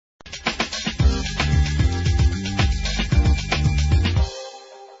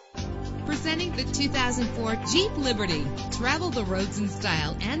2004 Jeep Liberty. Travel the roads in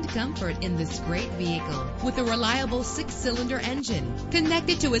style and comfort in this great vehicle with a reliable 6-cylinder engine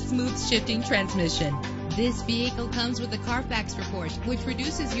connected to a smooth shifting transmission. This vehicle comes with a Carfax report, which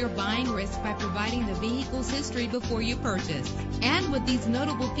reduces your buying risk by providing the vehicle's history before you purchase. And with these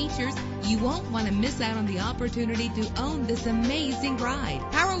notable features, you won't want to miss out on the opportunity to own this amazing ride.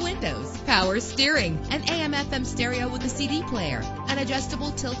 Power windows, power steering, an AM/FM stereo with a CD player, an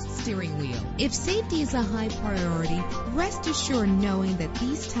adjustable tilt steering wheel. If safety is a high priority, rest assured knowing that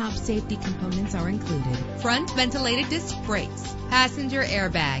these top safety components are included. Front ventilated disc brakes, passenger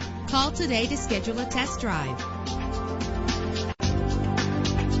airbag. Call today to schedule a test drive.